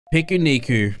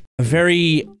Pikuniku. A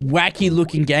very wacky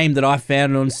looking game that I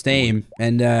found on Steam.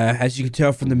 And as you can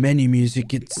tell from the menu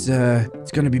music, it's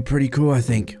gonna be pretty cool, I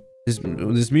think. This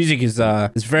music is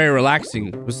very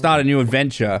relaxing. We'll start a new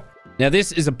adventure. Now,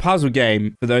 this is a puzzle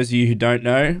game, for those of you who don't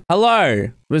know. Hello.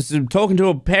 I'm talking to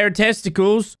a pair of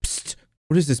testicles. Psst.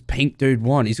 What does this pink dude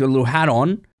want? He's got a little hat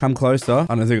on. Come closer.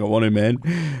 I don't think I want to, man.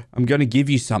 I'm gonna give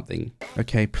you something.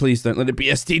 Okay, please don't let it be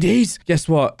STDs. Guess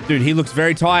what? Dude, he looks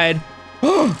very tired.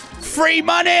 Free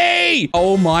money!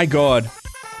 Oh my god.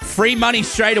 Free money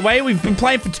straight away. We've been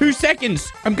playing for 2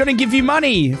 seconds. I'm gonna give you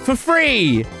money for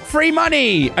free. Free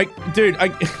money.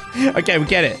 Okay, we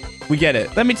get it. We get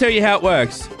it. Let me tell you how it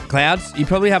works. Clouds, you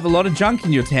probably have a lot of junk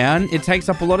in your town. It takes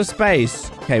up a lot of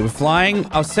space. Okay, we're flying.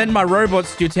 I'll send my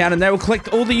robots to your town and they will collect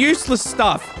all the useless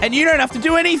stuff. And you don't have to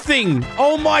do anything.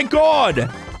 Oh my god.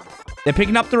 They're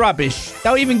picking up the rubbish.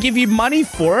 They'll even give you money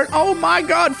for it. Oh my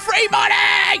god, free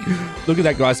money! Look at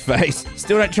that guy's face.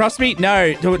 Still don't trust me?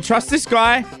 No, don't trust this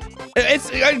guy. It's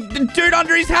a dude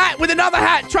under his hat with another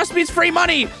hat. Trust me, it's free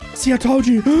money. See, I told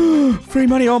you. Free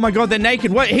money. Oh my god, they're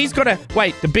naked. What? He's got a...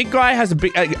 Wait, the big guy has a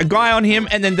guy on him,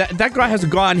 and then that guy has a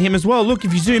guy on him as well. Look,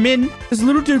 if you zoom in, there's a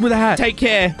little dude with a hat. Take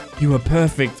care. You are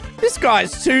perfect. This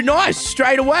guy's too nice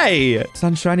straight away.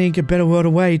 Sunshiny and a better world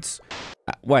awaits.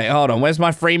 Wait, hold on. Where's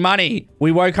my free money?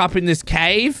 We woke up in this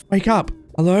cave. Wake up.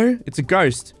 Hello? It's a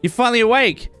ghost. You're finally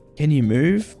awake. Can you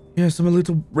move? Yes, I'm a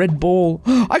little red ball.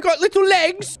 I got little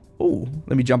legs. Oh,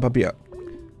 let me jump up here.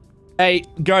 Hey,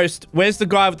 ghost, where's the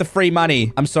guy with the free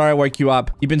money? I'm sorry I woke you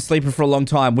up. You've been sleeping for a long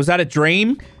time. Was that a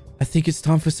dream? I think it's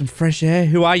time for some fresh air.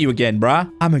 Who are you again, bruh?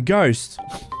 I'm a ghost.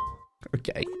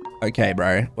 Okay. Okay,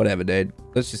 bro. Whatever, dude.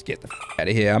 Let's just get the f out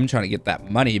of here. I'm trying to get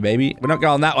that money, baby. We're not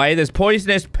going that way. There's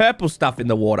poisonous purple stuff in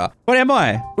the water. What am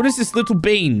I? What is this little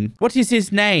bean? What is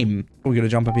his name? Oh, we gotta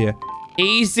jump up here.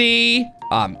 Easy.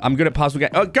 I'm good at puzzle game.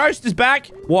 Oh, ghost is back.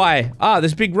 Why?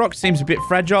 This big rock seems a bit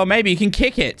fragile. Maybe you can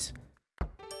kick it.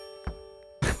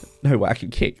 No way I can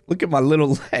kick. Look at my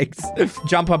little legs.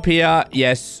 Jump up here.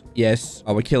 Yes. Yes.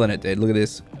 Oh, we're killing it, dude. Look at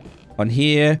this. On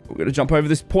here. We're gonna jump over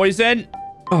this poison.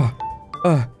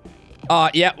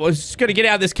 Yeah, we're just gonna get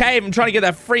out of this cave. I'm trying to get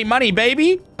that free money,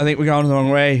 baby. I think we're going the wrong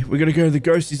way. We're gonna go to the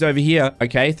ghosties over here.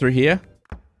 Okay, through here.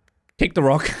 Kick the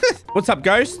rock. What's up,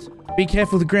 ghost? Be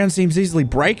careful, the ground seems easily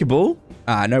breakable.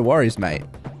 No worries, mate.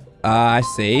 I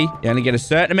see. You only get a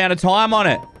certain amount of time on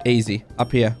it. Easy.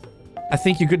 Up here. I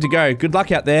think you're good to go. Good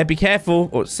luck out there. Be careful.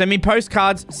 Or send me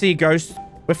postcards. See you, ghost.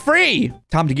 We're free.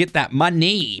 Time to get that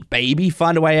money, baby.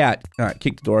 Find a way out. All right,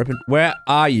 kick the door open. Where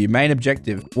are you? Main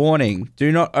objective. Warning.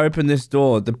 Do not open this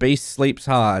door. The beast sleeps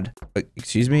hard.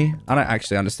 Excuse me? I don't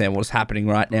actually understand what's happening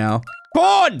right now.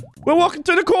 Corn! We're walking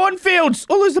through the cornfields.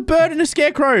 Oh, there's a bird and a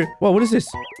scarecrow. Whoa, what is this?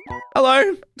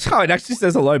 Hello? Oh, it actually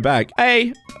says hello back.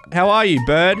 Hey, how are you,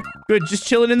 bird? Good, just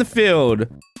chilling in the field.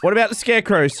 What about the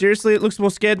scarecrow? Seriously, it looks more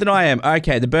scared than I am.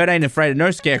 Okay, the bird ain't afraid of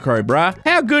no scarecrow, bruh.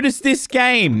 How good is this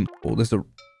game? Oh, there's a...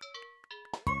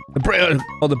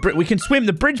 we can swim.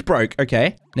 The bridge broke.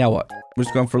 Okay, now what? We're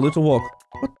just going for a little walk.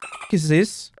 What the heck is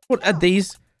this? What are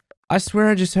these? I swear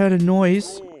I just heard a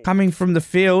noise coming from the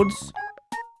fields.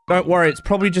 Don't worry, it's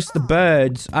probably just the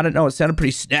birds. I don't know, it sounded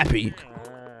pretty snappy.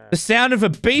 The sound of a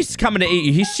beast coming to eat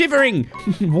you. He's shivering.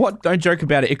 What? Don't joke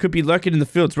about it. It could be lurking in the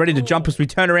fields, ready to jump as we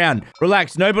turn around.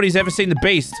 Relax, nobody's ever seen the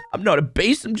beast. I'm not a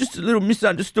beast, I'm just a little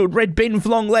misunderstood red bean with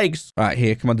long legs. All right,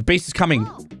 here, come on, the beast is coming.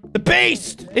 The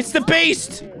beast! It's the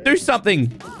beast! Do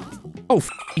something. Oh,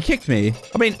 he kicked me.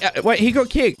 I mean, wait, he got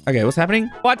kicked. Okay, what's happening?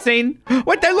 What scene?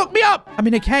 Wait, they locked me up. I'm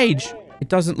in a cage. It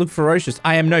doesn't look ferocious.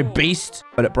 I am no beast,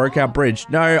 but it broke our bridge.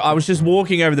 No, I was just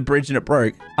walking over the bridge and it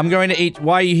broke. I'm going to eat...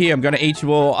 Why are you here? I'm going to eat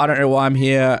you all. I don't know why I'm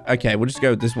here. Okay, we'll just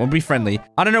go with this one. Be friendly.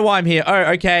 I don't know why I'm here. Oh,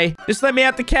 okay. Just let me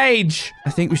out the cage.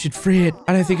 I think we should free it.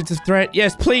 I don't think it's a threat.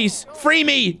 Yes, please. Free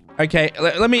me. Okay,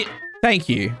 let me... Thank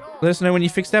you. Let us know when you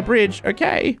fix that bridge.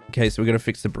 Okay. Okay, so we're going to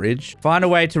fix the bridge. Find a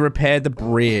way to repair the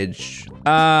bridge.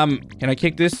 Can I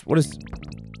kick this? What is...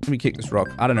 Let me kick this rock.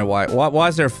 I don't know why. Why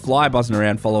is there a fly buzzing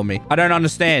around following me? I don't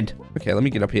understand. Okay, let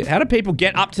me get up here. How do people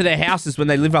get up to their houses when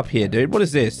they live up here, dude? What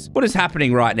is this? What is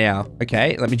happening right now?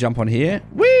 Okay, let me jump on here.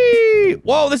 Whee!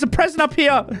 Whoa, there's a present up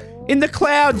here in the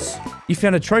clouds. You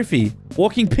found a trophy.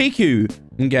 Walking Piku.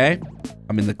 Okay.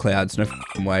 I'm in the clouds. No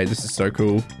f***ing way. This is so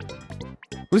cool.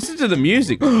 Listen to the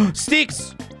music.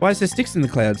 Sticks. Why is there sticks in the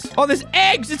clouds? Oh, there's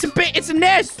eggs. It's a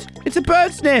nest. It's a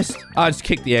bird's nest. I just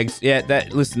kicked the eggs. Yeah,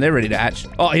 listen, they're ready to hatch.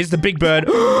 Oh, here's the big bird.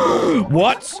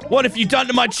 What? What have you done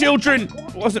to my children?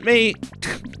 It wasn't me.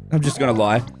 I'm just gonna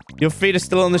lie. Your feet are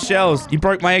still on the shells. You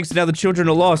broke my eggs and now the children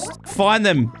are lost. Find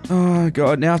them. Oh,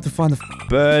 God. Now I have to find the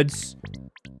birds.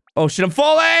 Oh, shit, I'm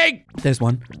falling! There's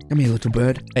one. Come here, little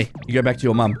bird. Hey, you go back to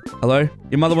your mum. Hello?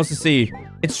 Your mother wants to see you.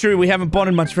 It's true, we haven't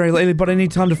bonded much very lately, but I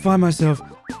need time to find myself.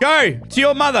 Go to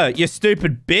your mother, you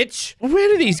stupid bitch. Where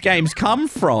do these games come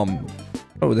from?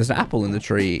 Oh, there's an apple in the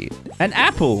tree. An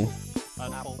apple?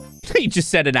 An apple. You just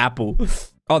said an apple.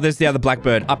 Oh, there's the other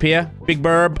blackbird. Up here. Big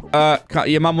burb.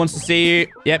 Your mum wants to see you.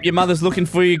 Yep, your mother's looking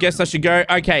for you. Guess I should go.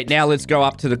 Okay, now let's go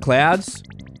up to the clouds.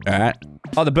 All right.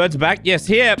 Oh, the birds are back. Yes,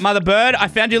 here, mother bird. I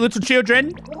found your little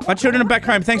children. My children are back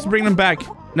home. Thanks for bringing them back.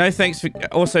 No thanks for...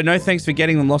 Also, no thanks for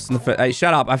getting them lost in the... Hey,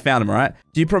 shut up. I found them, all right?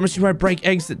 Do you promise you won't break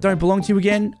eggs that don't belong to you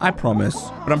again? I promise.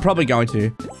 But I'm probably going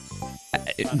to.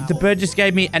 The bird just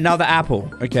gave me another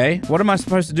apple. Okay. What am I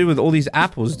supposed to do with all these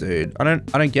apples, dude? I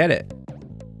don't get it.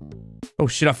 Oh,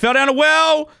 shit. I fell down a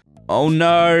well. Oh,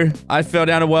 no. I fell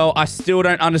down a well. I still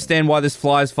don't understand why this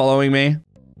fly is following me.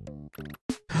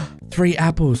 3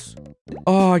 apples.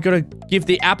 Oh, I gotta give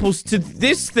the apples to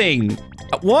this thing.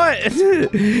 What?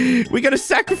 We gotta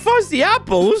sacrifice the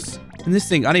apples? And this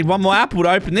thing, I need one more apple to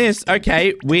open this.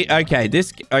 Okay, okay,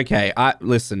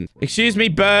 listen. Excuse me,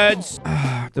 birds.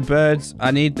 The birds,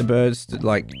 I need the birds to,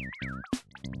 like...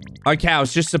 Okay, I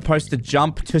was just supposed to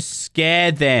jump to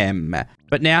scare them.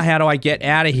 But now how do I get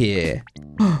out of here?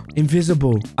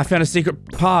 Invisible. I found a secret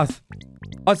path.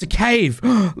 Oh, it's a cave.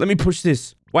 Let me push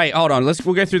this. Wait, hold on.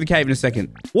 We'll go through the cave in a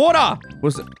second. Water!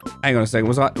 Hang on a second.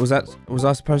 Was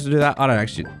I supposed to do that? I don't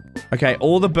actually. Okay,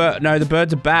 the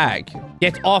birds are back.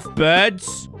 Get off,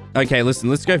 birds. Okay, listen,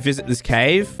 let's go visit this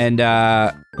cave. And,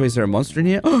 is there a monster in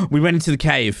here? We went into the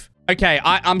cave. Okay,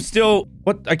 I'm still...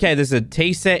 What? Okay, there's a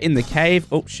tea set in the cave.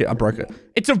 Oh, shit, I broke it.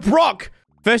 It's a rock!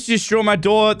 First you destroy my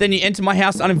door, then you enter my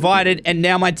house uninvited, and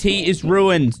now my tea is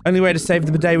ruined. Only way to save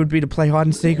the day would be to play hide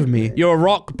and seek with me. You're a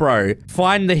rock, bro.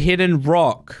 Find the hidden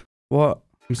rock. What?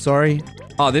 I'm sorry.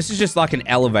 Oh, this is just like an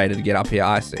elevator to get up here.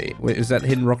 I see. Wait, is that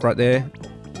hidden rock right there?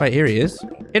 Wait, here he is.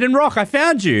 Hidden rock, I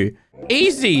found you.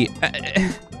 Easy.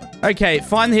 Okay,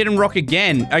 find the hidden rock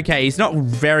again. Okay, he's not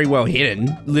very well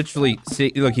hidden. Literally,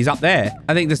 see, look, he's up there.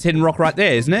 I think there's hidden rock right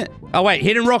there, isn't it? Oh, wait,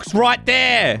 hidden rock's right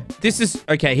there. This is...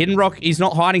 Okay, hidden rock, he's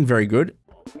not hiding very good.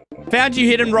 Found you,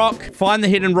 hidden rock. Find the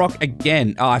hidden rock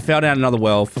again. Oh, I fell down another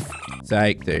well. For f***'s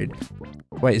sake, dude.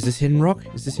 Wait, is this hidden rock?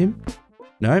 Is this him?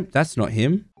 No, that's not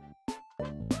him.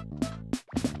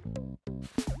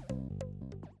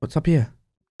 What's up here?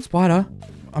 Spider?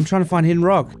 I'm trying to find hidden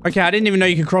rock. Okay, I didn't even know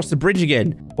you could cross the bridge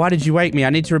again. Why did you wake me? I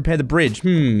need to repair the bridge.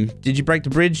 Did you break the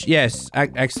bridge? Yes,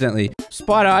 accidentally.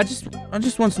 Spider, I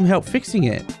just want some help fixing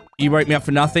it. You woke me up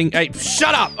for nothing. Hey,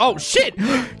 shut up! Oh, shit!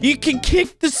 You can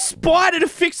kick the spider to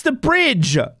fix the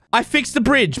bridge! I fixed the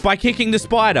bridge by kicking the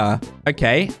spider.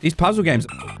 Okay, these puzzle games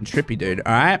are trippy, dude.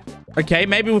 All right. Okay,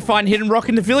 maybe we'll find hidden rock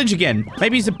in the village again.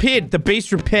 Maybe he's appeared. The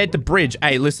beast repaired the bridge.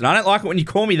 Hey, listen, I don't like it when you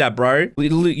call me that, bro.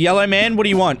 Little yellow man, what do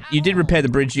you want? You did repair the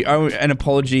bridge. You owe an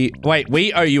apology. Wait,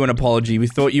 we owe you an apology. We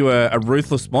thought you were a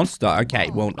ruthless monster. Okay,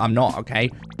 well, I'm not, okay?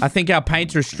 I think our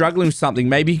painter is struggling with something.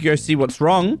 Maybe he can go see what's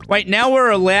wrong. Wait, now we're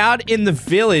allowed in the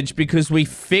village because we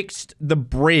fixed the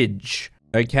bridge.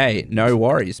 Okay, no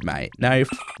worries, mate. No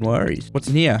worries. What's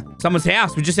in here? Someone's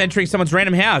house. We're just entering someone's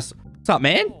random house. What's up,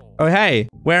 man? Oh, hey.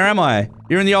 Where am I?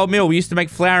 You're in the old mill. We used to make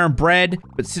flour and bread,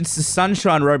 but since the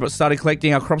sunshine robot started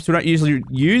collecting our crops, we don't usually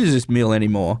use this mill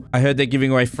anymore. I heard they're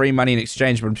giving away free money in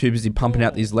exchange, but I'm too busy pumping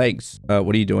out these legs.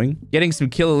 What are you doing? Getting some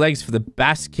killer legs for the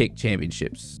bass kick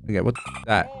championships. Okay, what the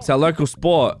that? It's our local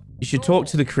sport. You should talk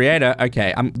to the creator.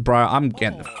 Okay, bro, I'm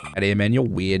getting the out of here, man. You're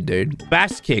weird, dude.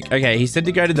 Bass kick. Okay, he said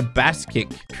to go to the bass kick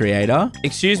creator.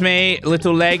 Excuse me,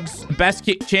 little legs. Bass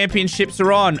kick championships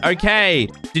are on. Okay.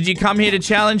 Did you come here to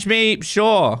challenge me?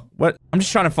 Sure. What? I'm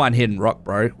just trying to find hidden rock,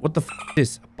 bro. What the f is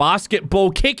this?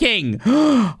 Basketball kicking.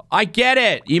 I get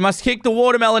it. You must kick the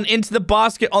watermelon into the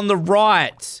basket on the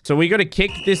right. So we got to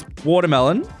kick this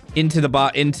watermelon into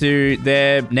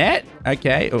their net.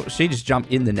 Okay. Oh, she just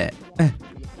jumped in the net.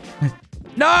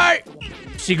 No!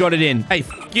 She got it in. Hey,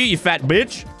 f you fat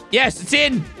bitch. Yes, it's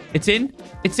in. It's in.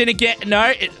 It's in again.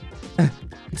 No,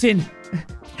 it's in.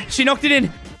 She knocked it in.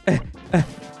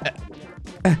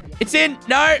 It's in.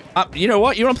 No. You know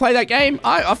what? You want to play that game?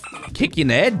 I'll kick you in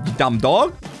the head, you dumb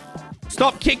dog.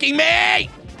 Stop kicking me!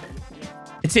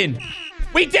 It's in.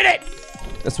 We did it!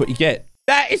 That's what you get.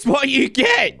 That is what you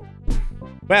get!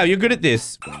 Wow, you're good at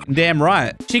this. Damn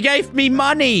right. She gave me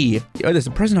money. Oh, there's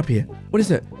a present up here. What is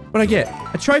it? What'd I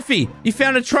get? A trophy. You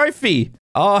found a trophy.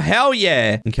 Oh, hell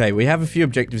yeah. Okay, we have a few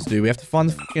objectives to do. We have to find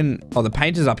the fucking... Oh, the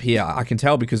painter's up here. I can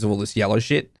tell because of all this yellow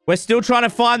shit. We're still trying to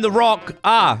find the rock.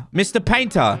 Ah, Mr.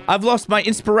 Painter. I've lost my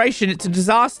inspiration. It's a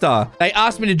disaster. They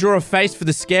asked me to draw a face for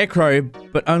the scarecrow,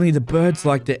 but only the birds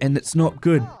liked it, and it's not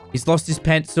good. He's lost his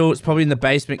pencil. It's probably in the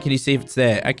basement. Can you see if it's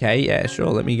there? Okay, yeah, sure.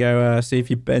 Let me go see if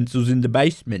your pencil's in the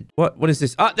basement. What is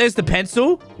this? Oh, there's the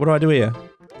pencil. What do I do here?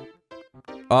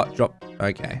 Oh, drop.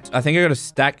 Okay. I think I gotta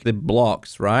stack the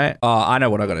blocks, right? Oh, I know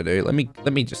what I gotta do. Let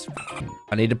me just...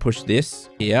 I need to push this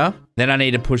here. Then I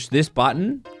need to push this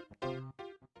button.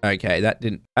 Okay, that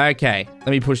didn't... Okay, let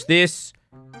me push this.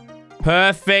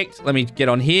 Perfect. Let me get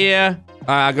on here.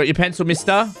 I got your pencil,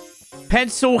 mister.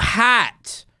 Pencil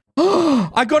hat.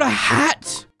 I got a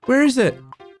hat. Where is it?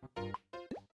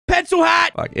 Pencil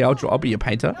hat. Like, yeah, I'll be your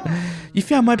painter. You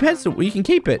found my pencil. Well, you can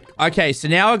keep it. Okay, so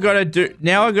now I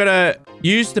gotta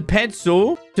use the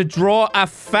pencil to draw a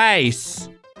face.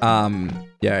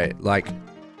 Yeah, like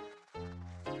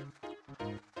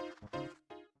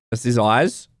that's his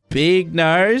eyes. Big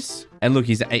nose. And look,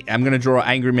 I'm gonna draw an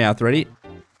angry mouth. Ready?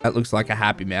 That looks like a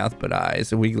happy mouth, but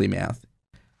it's a wiggly mouth.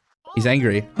 He's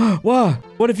angry. Whoa,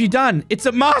 what have you done? It's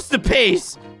a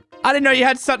masterpiece. I didn't know you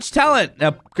had such talent.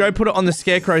 Now, go put it on the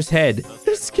scarecrow's head.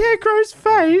 The scarecrow's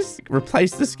face.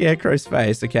 Replace the scarecrow's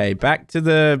face. Okay, back to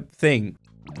the thing.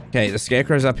 Okay, the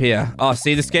scarecrow's up here. Oh,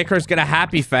 see, the scarecrow's got a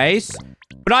happy face,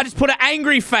 but I just put an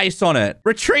angry face on it.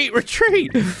 Retreat,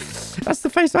 retreat. That's the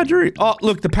face I drew. Oh,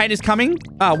 look, the paint is coming.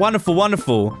 Ah, wonderful,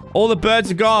 wonderful. All the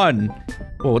birds are gone.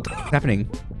 Oh, what's happening?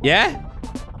 Yeah?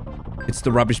 It's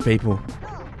the rubbish people.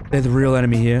 They're the real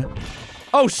enemy here.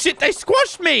 Oh, shit, they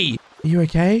squashed me. Are you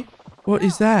okay? What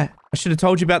is that? I should have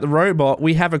told you about the robot.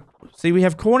 We have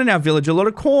corn in our village, a lot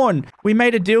of corn. We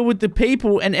made a deal with the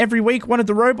people, and every week one of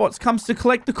the robots comes to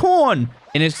collect the corn.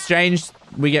 In exchange,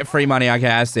 we get free money. Okay,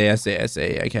 I see.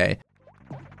 Okay.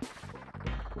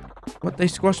 What? They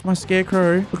squashed my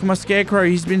scarecrow. Look at my scarecrow.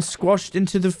 He's been squashed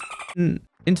into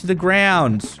the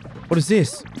ground. What is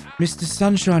this? Mr.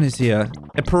 Sunshine is here.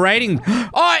 They're parading.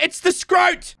 Oh, it's the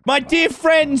Scroat! My dear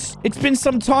friends, it's been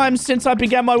some time since I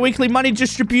began my weekly money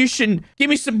distribution. Give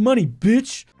me some money,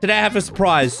 bitch. Today I have a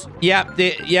surprise. Yep,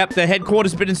 the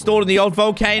headquarters has been installed in the old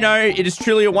volcano. It is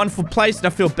truly a wonderful place, and I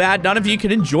feel bad none of you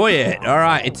can enjoy it. All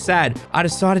right, it's sad. I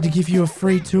decided to give you a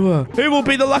free tour. Who will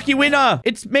be the lucky winner?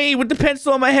 It's me with the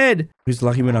pencil on my head. Who's the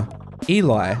lucky winner?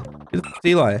 Eli. Who the f***'s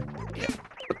Eli?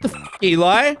 What the f***,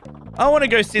 Eli? I want to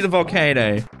go see the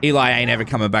volcano. Eli ain't ever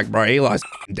coming back, bro. Eli's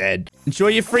dead. Enjoy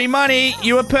your free money.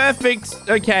 You are perfect.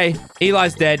 Okay.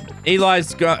 Eli's dead.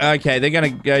 Okay, they're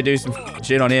going to go do some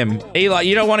shit on him. Eli,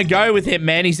 you don't want to go with him,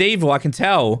 man. He's evil. I can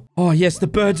tell. Oh, yes. The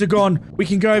birds are gone. We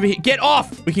can go over here. Get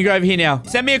off. We can go over here now.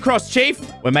 Send me across, Chief.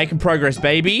 We're making progress,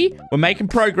 baby. We're making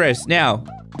progress. Now,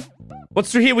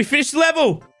 what's through here? We finished the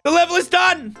level. The level is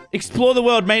done. Explore the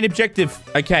world. Main objective.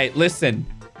 Okay, listen.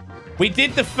 We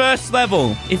did the first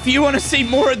level. If you want to see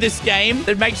more of this game,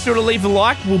 then make sure to leave a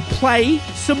like. We'll play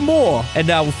some more. And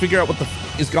we'll figure out what the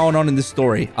f is going on in this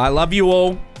story. I love you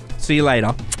all. See you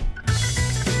later.